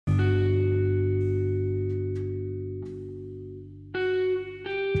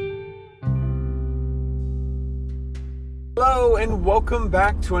Hello and welcome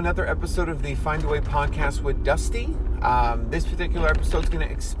back to another episode of the Find a Way podcast with Dusty. This particular episode is going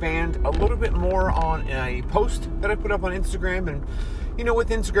to expand a little bit more on a post that I put up on Instagram. And with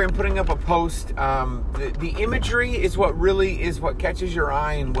Instagram putting up a post, the imagery is what catches your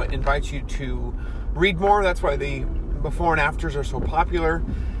eye and what invites you to read more. That's why the before and afters are so popular.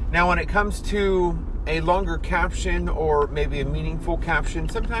 Now, when it comes to a longer caption or maybe a meaningful caption,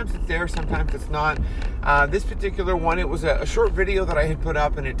 sometimes it's there, sometimes it's not. This particular one, it was a short video that I had put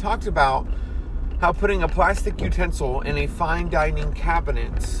up, and it talks about how putting a plastic utensil in a fine dining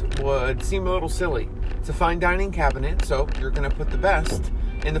cabinet would seem a little silly. It's a fine dining cabinet, so you're going to put the best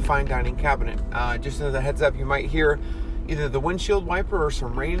in the fine dining cabinet. Just as a heads up, you might hear either the windshield wiper or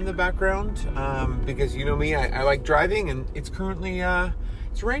some rain in the background, because you know me, I like driving, and it's currently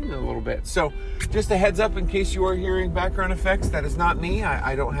it's raining a little bit. So just a heads up in case you are hearing background effects, that is not me.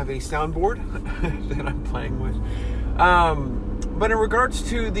 I don't have a soundboard that I'm playing with. But in regards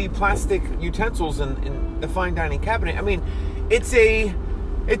to the plastic utensils in the fine dining cabinet, I mean, it's a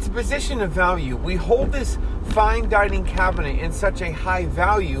position of value. We hold this fine dining cabinet in such a high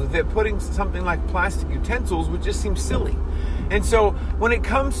value that putting something like plastic utensils would just seem silly. And so when it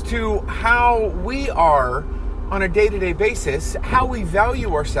comes to how we are on a day-to-day basis, how we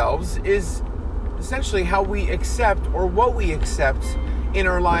value ourselves is essentially how we accept or what we accept in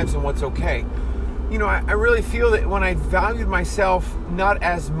our lives and what's okay. I really feel that when I valued myself not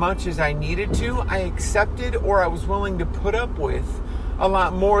as much as I needed to, I accepted or I was willing to put up with a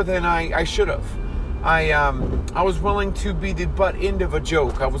lot more than I should have. I was willing to be the butt end of a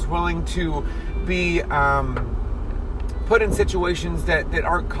joke. I was willing to be put in situations that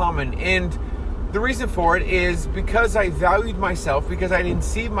aren't common. And the reason for it is because I valued myself, because I didn't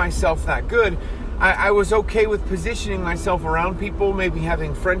see myself that good. I was okay with positioning myself around people, maybe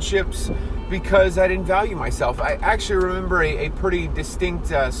having friendships, because I didn't value myself. I actually remember a pretty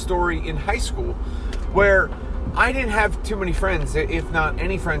distinct story in high school where I didn't have too many friends, if not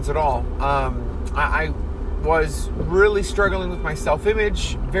any friends at all. I was really struggling with my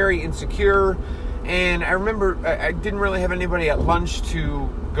self-image, very insecure, and I remember I didn't really have anybody at lunch to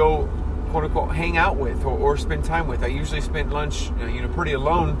go, quote unquote, hang out with or spend time with. I usually spent lunch, pretty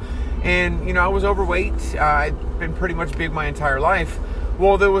alone. And, I was overweight. I'd been pretty much big my entire life.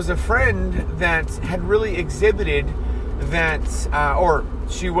 Well, there was a friend that had really exhibited that, or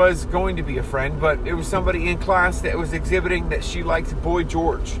she was going to be a friend, but it was somebody in class that was exhibiting that she liked Boy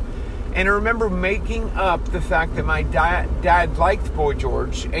George. And I remember making up the fact that my dad liked Boy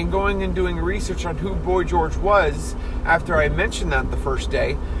George and going and doing research on who Boy George was after I mentioned that the first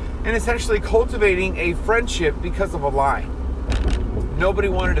day, and essentially cultivating a friendship because of a lie. Nobody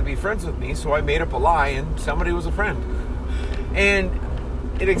wanted to be friends with me, so I made up a lie, and somebody was a friend. And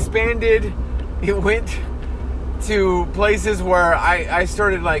it expanded. It went to places where I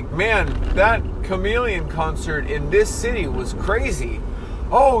started like, man, that Chameleon concert in this city was crazy.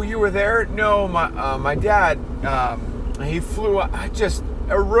 Oh, you were there? No, my dad, he flew up. Just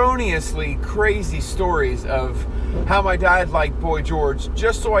erroneously crazy stories of how my dad liked Boy George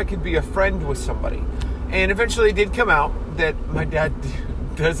just so I could be a friend with somebody. And eventually it did come out that my dad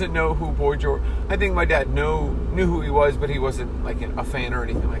doesn't know who Boy George. I think my dad knew who he was, but he wasn't like a fan or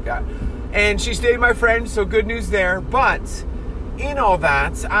anything like that. And she stayed my friend, so good news there. But in all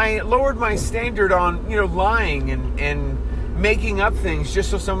that, I lowered my standard on, lying and making up things just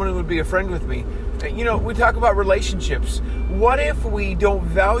so someone would be a friend with me. We talk about relationships. What if we don't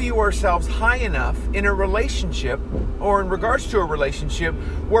value ourselves high enough in a relationship or in regards to a relationship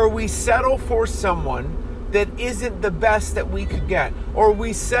where we settle for someone that isn't the best that we could get, or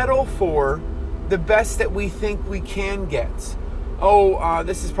we settle for the best that we think we can get?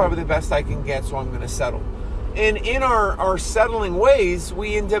 This is probably the best I can get, so I'm going to settle. And in our settling ways,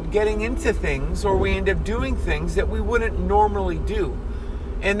 we end up getting into things, or we end up doing things that we wouldn't normally do.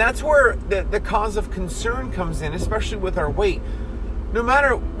 And that's where the cause of concern comes in, especially with our weight. No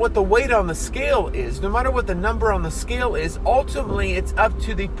matter what the weight on the scale is, no matter what the number on the scale is, ultimately it's up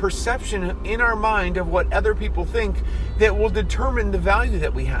to the perception in our mind of what other people think that will determine the value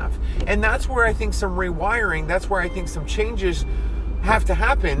that we have. And that's where I think some rewiring, that's where I think some changes have to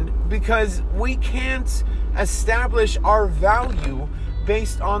happen, because we can't establish our value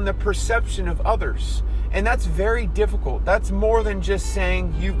based on the perception of others. And that's very difficult. That's more than just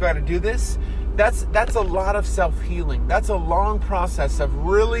saying you've got to do this. That's a lot of self-healing. That's a long process of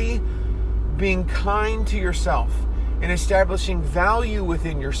really being kind to yourself and establishing value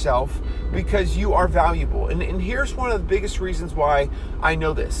within yourself, because you are valuable. And here's one of the biggest reasons why I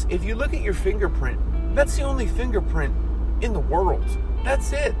know this. If you look at your fingerprint, that's the only fingerprint in the world.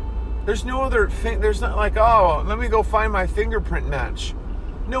 That's it. There's no other thing. There's not like, oh, let me go find my fingerprint match.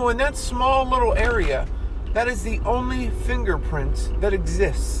 No, in that small little area, that is the only fingerprint that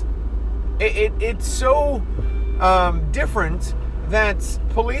exists. It's so different that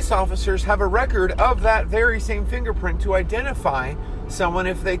police officers have a record of that very same fingerprint to identify someone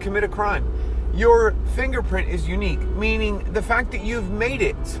if they commit a crime. Your fingerprint is unique, meaning the fact that you've made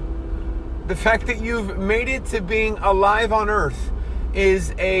it, to being alive on Earth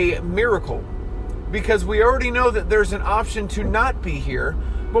is a miracle, because we already know that there's an option to not be here,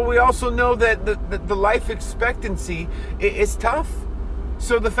 but we also know that the life expectancy is tough.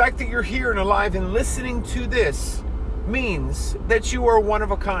 So the fact that you're here and alive and listening to this means that you are one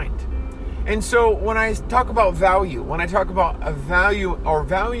of a kind. And so when I talk about value, when I talk about a value or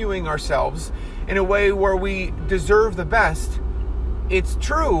valuing ourselves in a way where we deserve the best, it's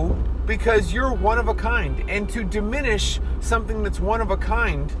true because you're one of a kind. And to diminish something that's one of a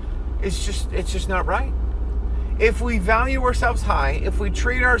kind it's just not right. If we value ourselves high, if we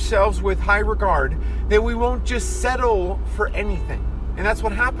treat ourselves with high regard, then we won't just settle for anything. And that's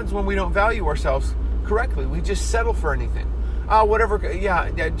what happens when we don't value ourselves correctly. We just settle for anything. Whatever.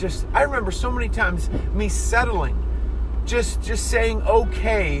 I remember so many times me settling, just saying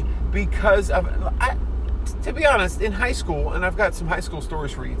okay because of. To be honest, in high school, and I've got some high school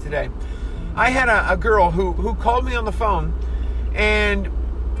stories for you today. I had a girl who called me on the phone and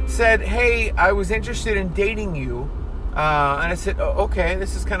said, "Hey, I was interested in dating you," and I said, "Oh, okay,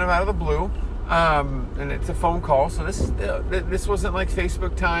 this is kind of out of the blue." And it's a phone call, so this wasn't like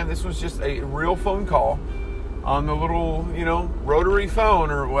Facebook time. This was just a real phone call on the little, rotary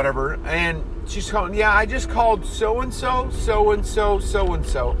phone or whatever. And she's calling, "Yeah, I just called so-and-so, so-and-so,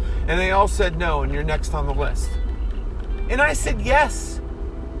 so-and-so, and they all said no, and you're next on the list." And I said yes.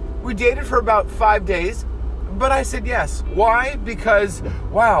 We dated for about 5 days, but I said yes. Why? Because,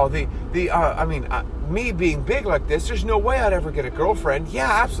 wow, me being big like this, there's no way I'd ever get a girlfriend.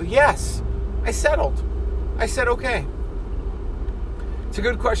 Yeah, absolutely, yes. I settled. I said, okay. It's a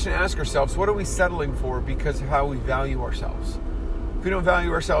good question to ask ourselves. What are we settling for because of how we value ourselves? If we don't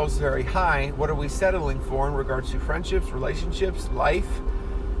value ourselves very high, what are we settling for in regards to friendships, relationships, life,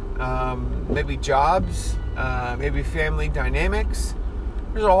 maybe jobs, maybe family dynamics?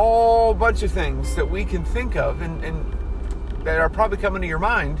 There's a whole bunch of things that we can think of and that are probably coming to your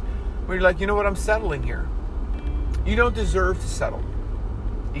mind where you're like, you know what, I'm settling here. You don't deserve to settle.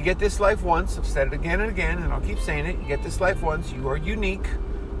 You get this life once. I've said it again and again, and I'll keep saying it. You get this life once. You are unique.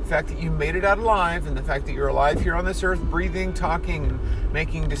 The fact that you made it out alive, and the fact that you're alive here on this earth, breathing, talking, and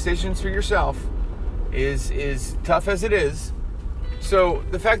making decisions for yourself is tough as it is. So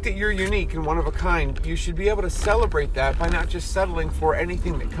the fact that you're unique and one of a kind, you should be able to celebrate that by not just settling for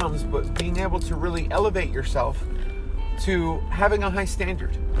anything that comes, but being able to really elevate yourself to having a high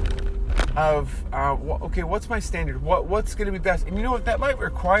standard of, okay, what's my standard? What's going to be best? And you know what? That might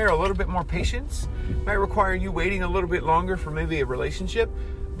require a little bit more patience. It might require you waiting a little bit longer for maybe a relationship.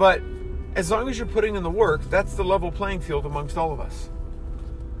 But as long as you're putting in the work, that's the level playing field amongst all of us.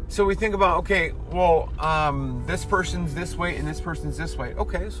 So we think about, okay, well, this person's this way and this person's this way.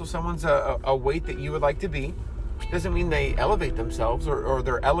 Okay, so someone's a weight that you would like to be. Doesn't mean they elevate themselves or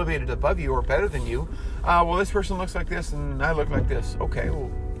they're elevated above you or better than you. Well, this person looks like this and I look like this. Okay, well,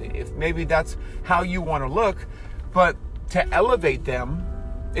 if maybe that's how you want to look, but to elevate them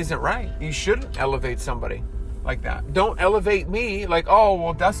isn't right. You shouldn't elevate somebody like that. Don't elevate me like, oh,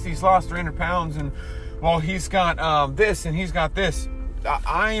 well, Dusty's lost 300 pounds and, well, he's got this and he's got this.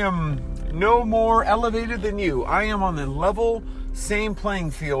 I am no more elevated than you. I am on the level, same playing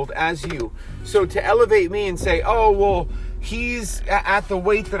field as you. So to elevate me and say, oh, well, he's at the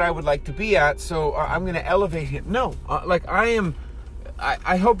weight that I would like to be at, so I'm going to elevate him. No,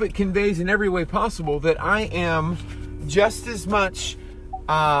 I hope it conveys in every way possible that I am just as much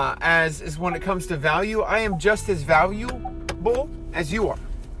as when it comes to value, I am just as valuable as you are.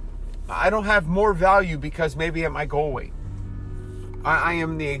 I don't have more value because maybe at my goal weight. I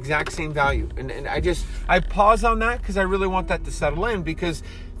am the exact same value. And I pause on that because I really want that to settle in, because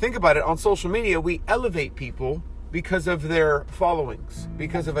think about it, on social media, we elevate people because of their followings,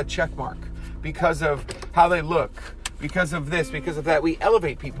 because of a check mark, because of how they look, because of this, because of that. We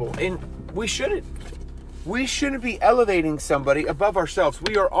elevate people, and we shouldn't. We shouldn't be elevating somebody above ourselves.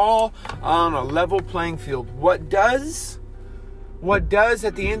 We are all on a level playing field. What does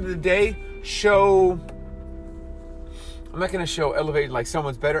at the end of the day show, I'm not going to show elevated like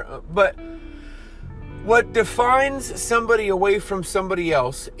someone's better, but what defines somebody away from somebody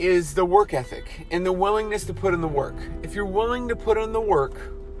else is the work ethic and the willingness to put in the work. If you're willing to put in the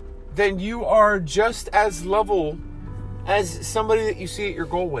work, then you are just as level as somebody that you see at your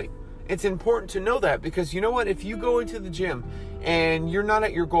goal weight. It's important to know that, because you know what? If you go into the gym and you're not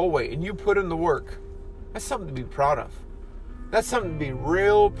at your goal weight and you put in the work, that's something to be proud of. That's something to be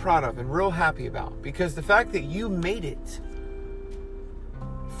real proud of and real happy about, because the fact that you made it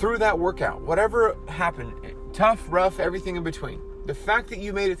through that workout, whatever happened, tough, rough, everything in between, the fact that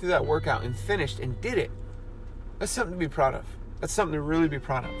you made it through that workout and finished and did it, that's something to be proud of. That's something to really be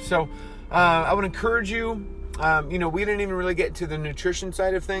proud of. So I would encourage you, we didn't even really get to the nutrition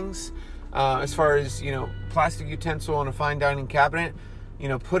side of things as far as, plastic utensil on a fine dining cabinet,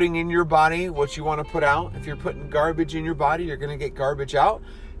 putting in your body what you want to put out. If you're putting garbage in your body, you're going to get garbage out.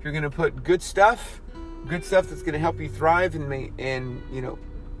 If you're going to put good stuff that's going to help you thrive and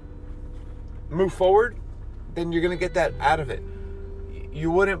move forward, then you're going to get that out of it.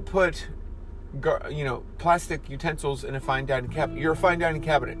 You wouldn't put plastic utensils in a fine dining cabinet. You're a fine dining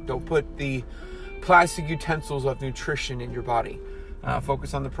cabinet. Don't put the plastic utensils of nutrition in your body.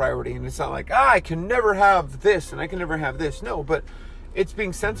 Focus on the priority. And it's not like, I can never have this and I can never have this. No, but it's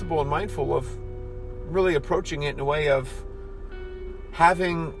being sensible and mindful of really approaching it in a way of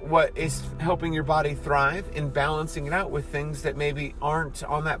having what is helping your body thrive and balancing it out with things that maybe aren't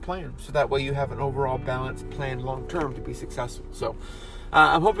on that plan. So that way you have an overall balanced plan long term to be successful. So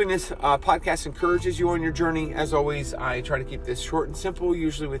I'm hoping this podcast encourages you on your journey. As always, I try to keep this short and simple,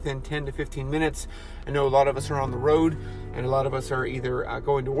 usually within 10 to 15 minutes. I know a lot of us are on the road, and a lot of us are either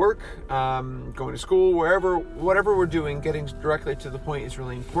going to work, going to school, whatever we're doing. Getting directly to the point is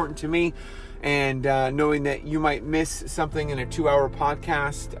really important to me. And knowing that you might miss something in a 2-hour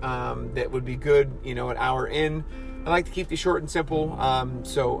podcast that would be good, an hour in. I like to keep these short and simple.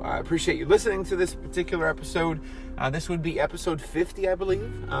 So I appreciate you listening to this particular episode. This would be episode 50, I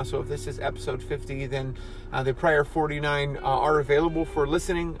believe. So if this is episode 50, then the prior 49 are available for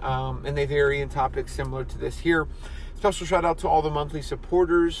listening, and they vary in topics similar to this here. Special shout out to all the monthly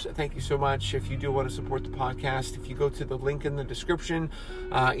supporters. Thank you so much. If you do want to support the podcast, if you go to the link in the description,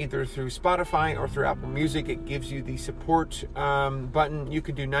 either through Spotify or through Apple Music, it gives you the support button. You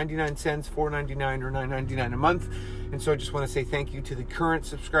can do 99 cents, $4.99, or $9.99 a month. And so I just want to say thank you to the current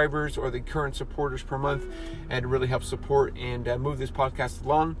subscribers or the current supporters per month, and it really helps support and move this podcast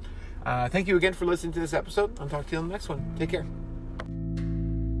along. Thank you again for listening to this episode. I'll talk to you on the next one. Take care.